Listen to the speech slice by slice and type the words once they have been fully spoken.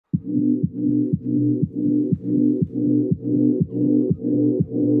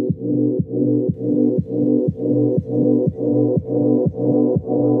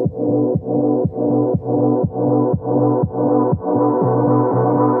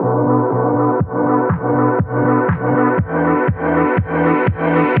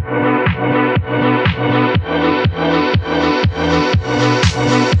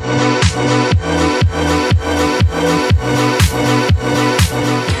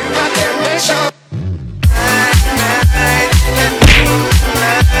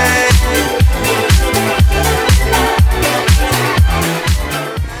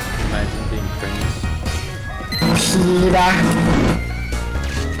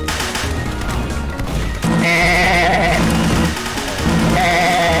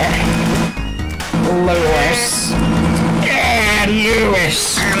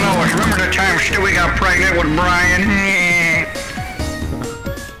Lewis. Remember the time Stewie got pregnant with Brian?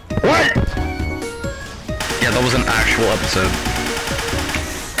 What? Yeah, that was an actual episode.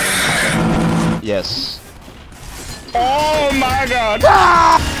 Yes. Oh my god!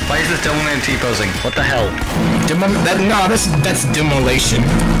 Why is this Demolition Man T-posing? What the hell? That's demolition.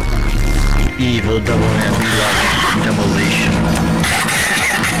 Evil Demolition Man. Demolition.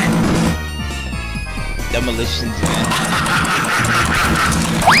 Demolitions, man.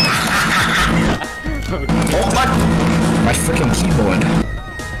 Oh my! My freaking keyboard.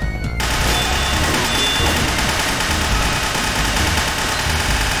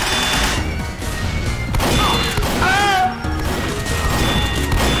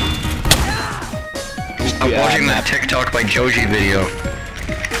 I'm watching that TikTok by Joji video.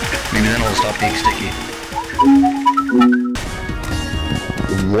 Maybe then it'll stop being sticky.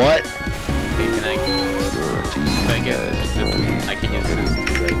 What? Can I get this? I can use this.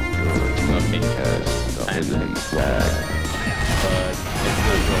 Okay. But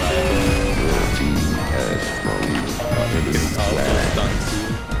it's not reliable.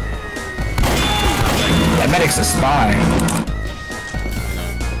 That medic's a spy.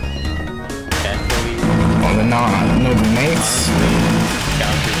 Oh, they're not. No mates.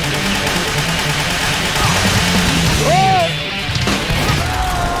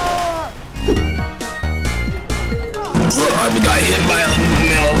 I got hit by a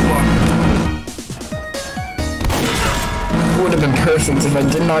mill. Would have been perfect if I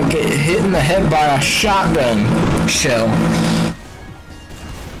did not get hit in the head by a shotgun shell.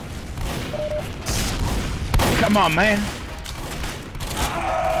 Come on, man.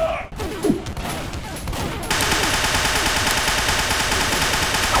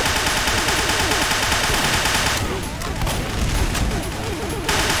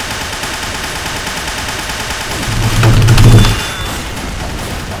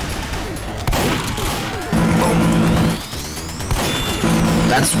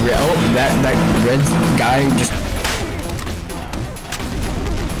 That's real. That red guy just.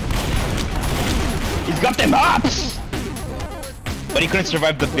 He's got them hops! But he couldn't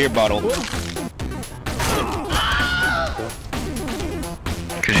survive the beer bottle. Cause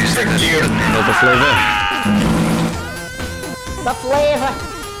you said that you couldn't handle the flavor. The flavor.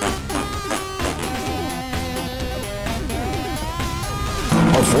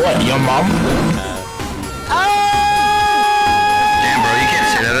 Oh, for what? Your mom?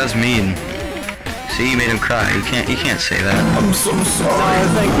 That's mean. See, you made him cry. You can't say that. I'm so sorry.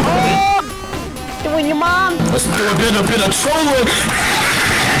 Doing your mom. Let's do a bit of trolling.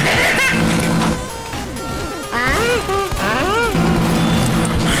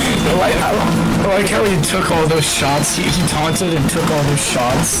 I like how he took all those shots. He taunted and took all those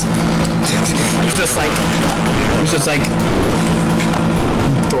shots. He was just like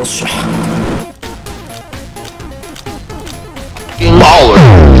bullshit.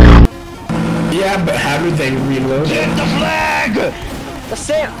 Yeah, but how did they reload? Get the flag!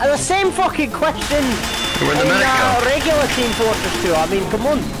 The same fucking question Where'd the medic go? Regular Team Fortress 2, I mean, come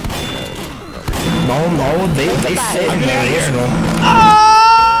on. No, they fit in the original.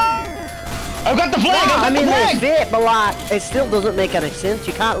 I've got the flag! No, I mean, they fit, but like, it still doesn't make any sense.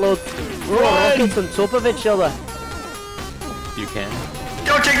 You can't load rockets on top of each other. You can.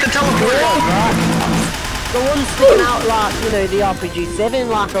 Don't take the teleporter! The one's sticking out like, you know, the RPG-7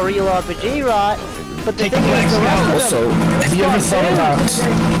 like a real RPG, right? But the thing is, the rest of them... Also, have you ever thought about...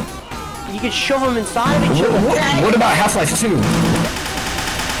 You could shove them inside of each other. What about Half-Life 2?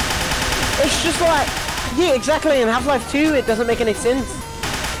 It's just like... Yeah, exactly, in Half-Life 2 it doesn't make any sense.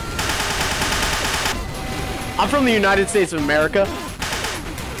 I'm from the United States of America.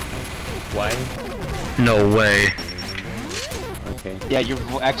 Why? No way. Okay. Yeah, your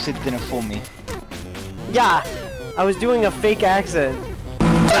accent didn't fool me. Yeah, I was doing a fake accent.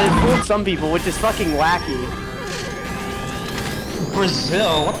 but it fooled some people, which is fucking wacky.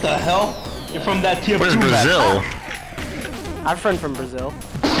 Brazil, what the hell? You're from that tier 2 What is Brazil? I have a friend from Brazil.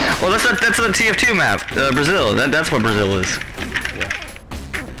 Well, that's a TF2 map. Brazil. That's what Brazil is.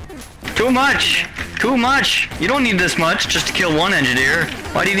 Too much. Too much. You don't need this much just to kill one engineer.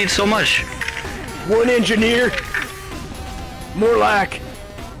 Why do you need so much? One engineer. More like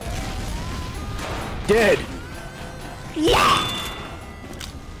dead. Yeah.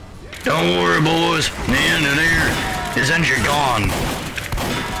 Don't worry, boys. The engineer, his engine gone.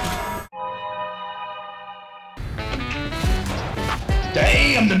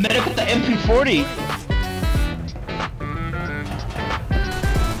 Damn, the medic with the MP40.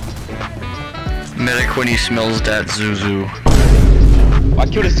 Medic when he smells that Zuzu. I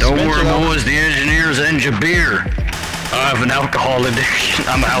killed his Don't dispenser, worry, though. boys. The engineer's engine beer. I have an alcohol addiction.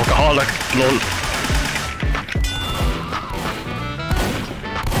 I'm an alcoholic. Lol.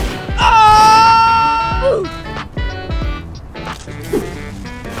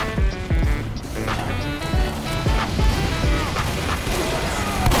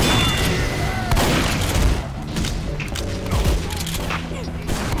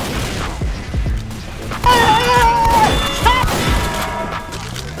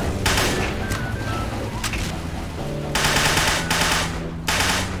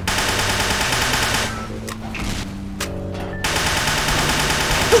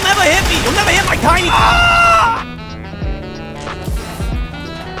 You'll never hit me! You'll never hit my tiny...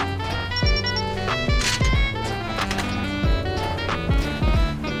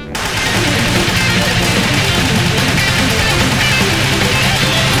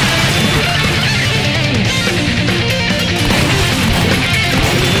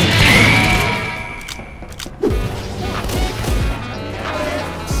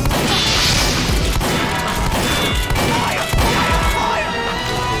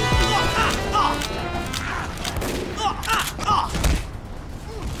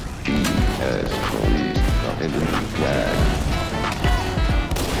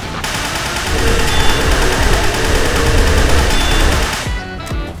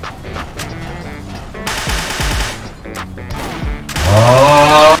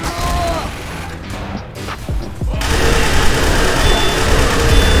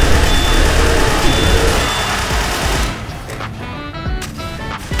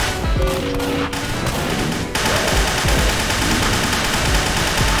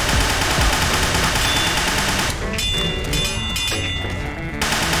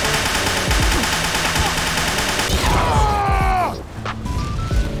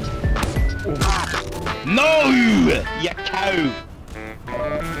 No! You cow!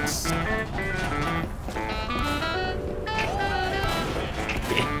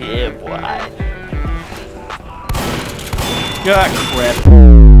 Yeah, boy. God, crap.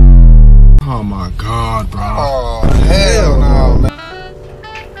 Oh my god, bro. Oh, hell no, man.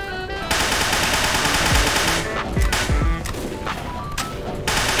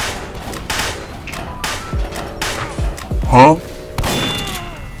 Huh?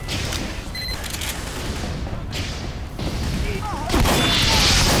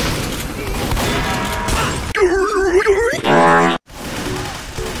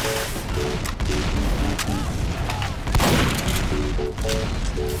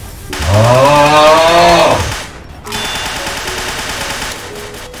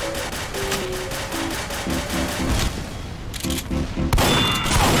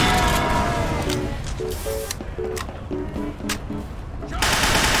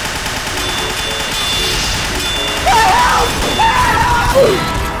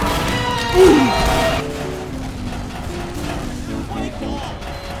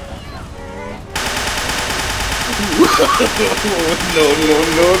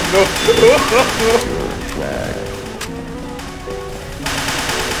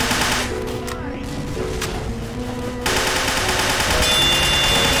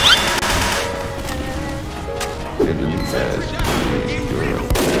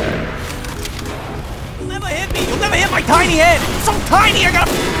 You'll never hit me! You'll never hit my tiny head! It's so tiny, I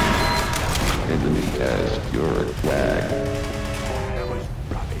gotta... Enemy has your flag.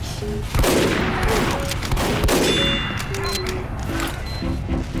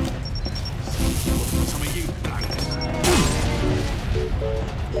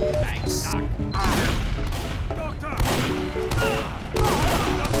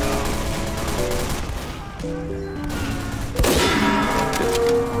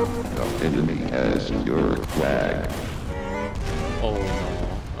 The enemy has your flag. Oh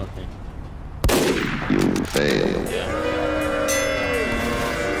no. Okay. You failed.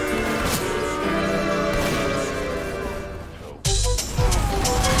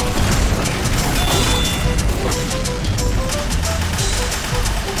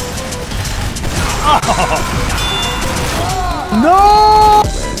 No!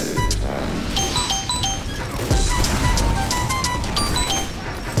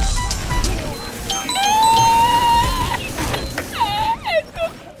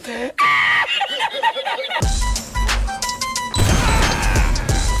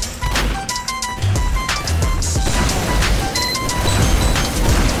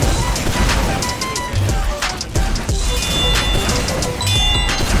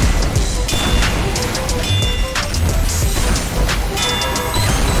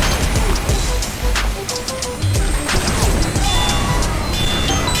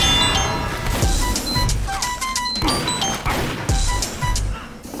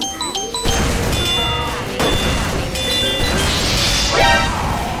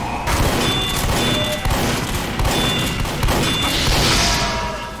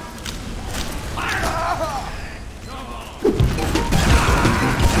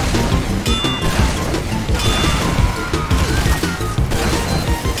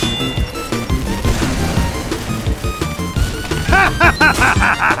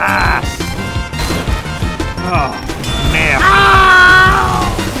 Oh, man.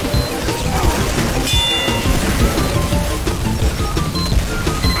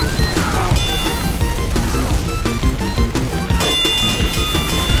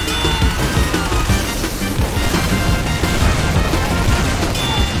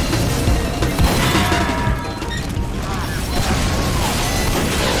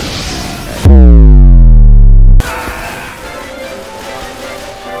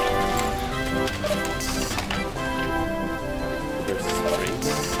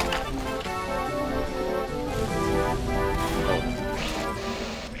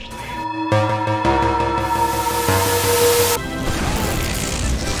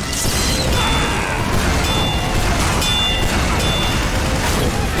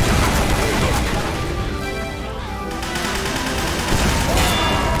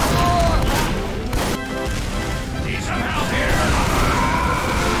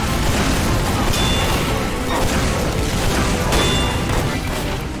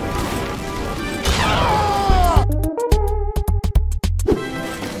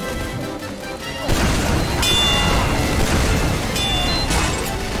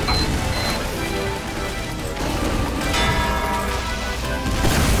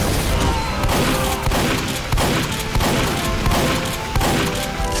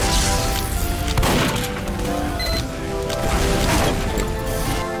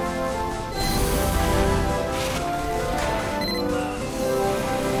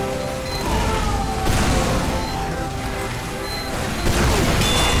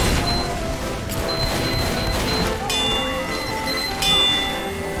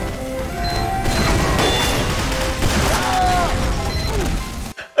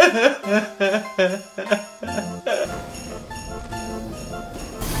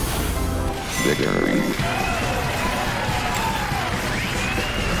 Victory.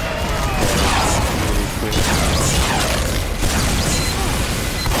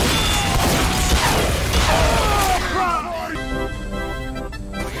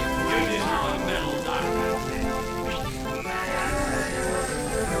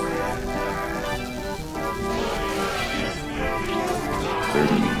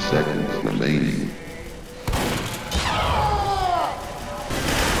 Seconds remaining.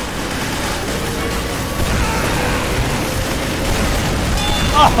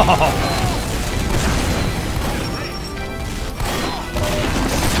 Oh!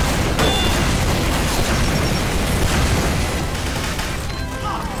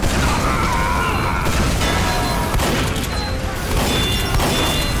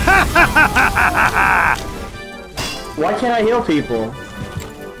 Why can't I heal people?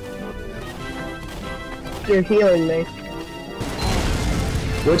 You're healing me.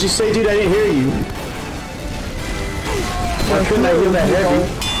 What'd you say, dude? I didn't hear you. Why couldn't I heal that heavy?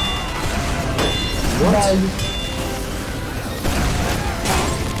 What?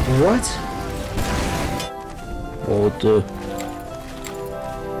 What?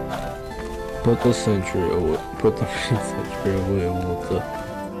 Put the sentry away. Put the sentry away. What?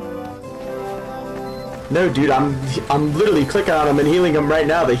 No, dude, I'm literally clicking on them and healing them right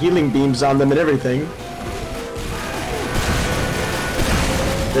now. The healing beams on them and everything.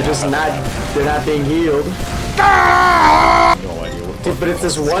 They're just they're not being healed. No idea what. Dude, but it's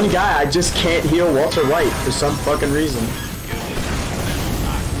this one guy, I just can't heal Walter White for some fucking reason.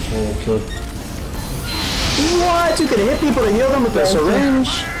 Walter. What? You can hit people to heal them with a syringe?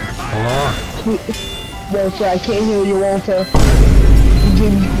 Walter, I can't heal you, Walter.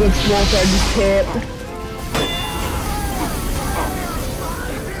 Walter, I just can't.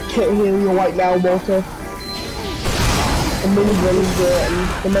 Can't heal you right now, Walter. I'm mini gun is there, and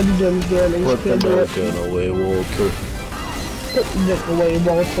the mega gun is there, and Put the can't do it. gun away, Walter. Put the dick away,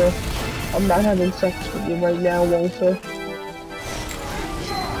 Walter. I'm not having sex with you right now, Walter.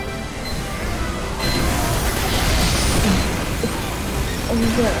 Oh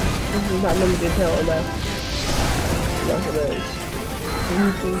yeah, this is not limited hell now. Yes it is.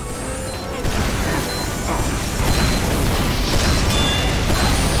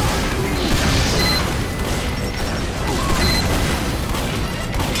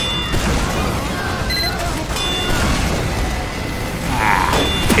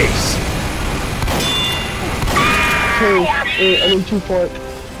 Peace. I need 2 for it.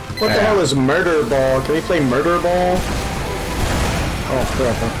 What the hell is Murder Ball? Can we play Murder Ball? Oh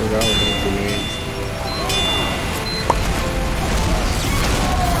crap, I forgot what it means.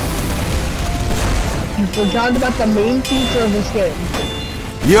 You forgot about the main feature of this game.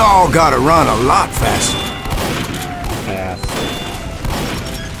 Y'all gotta run a lot faster. Pass.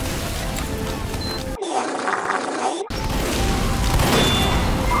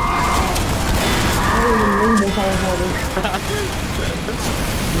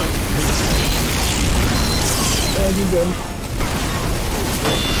 Yeah, you did.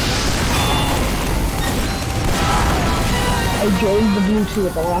 I joined the blue team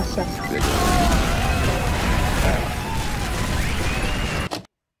at the last second.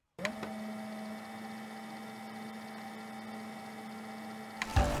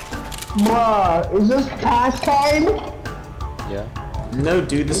 Bruh, is this pastime? Yeah. No,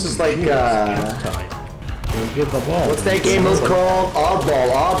 dude, this is like, Get the ball. what's that game mode called?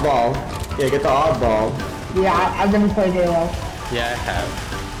 Oddball. Yeah, get the oddball. Yeah, I've never played Halo. Yeah, I have.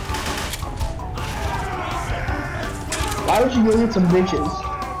 Why don't you go get some bitches?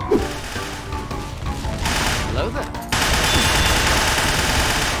 Hello there.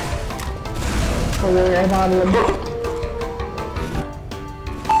 Oh, wait, I found them.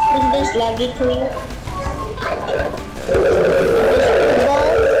 Is this laggy to you?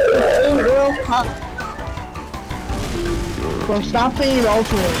 Well, stop being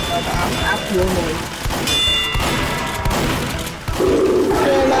alternate. I'm actually annoying.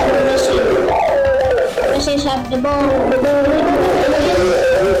 This is up the ball.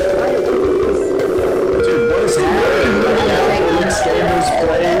 Dude, what is happening? These gamers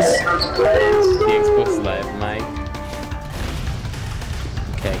plays. The Xbox Live, Mike.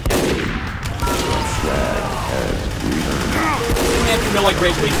 Okay. After real I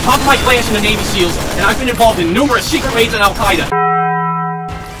graduated, top of my class in the Navy SEALs, and I've been involved in numerous secret raids on Al-Qaeda.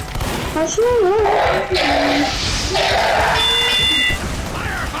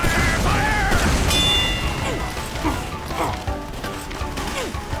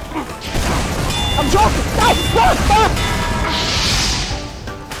 I'm joking! Stop! Stop!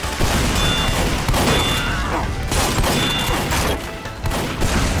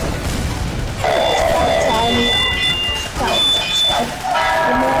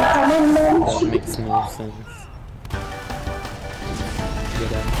 That makes no sense.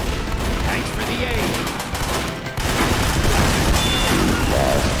 Get out. Thanks for the aid.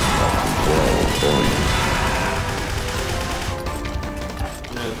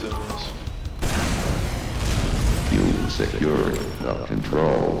 You secured the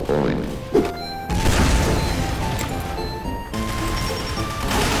control point.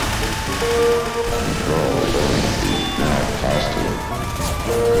 Control point is now hostile.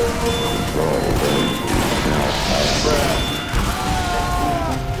 Control point is now hostile.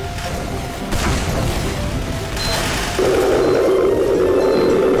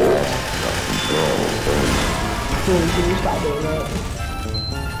 Can you stop doing that?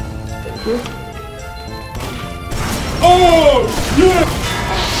 Thank you. Oh! Yeah!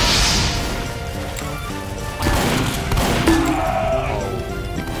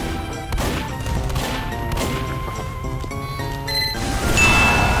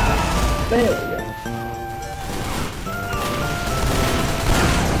 There we go.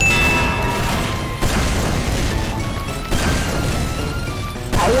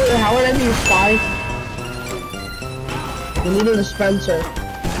 How would I be a spy? We need a dispenser.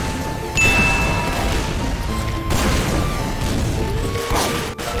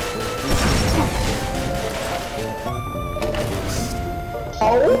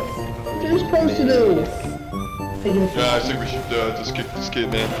 Oh? What are you supposed to do? Yeah, I think we should just kick this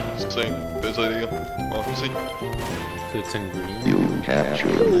kid, man. Just saying, best idea. Honestly. So it's in green. You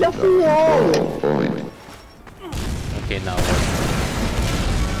captured the Nothing wrong. control point. Okay, now what?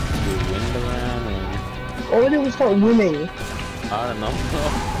 Do we win the round or? All we do is start winning. I don't know.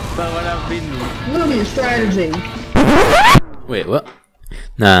 But what I've been. Literally a strategy. Wait, what?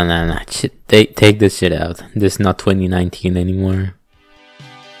 Nah. Take this shit out. This is not 2019 anymore.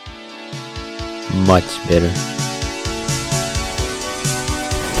 Much better.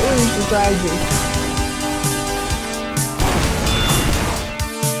 Where's the dragon?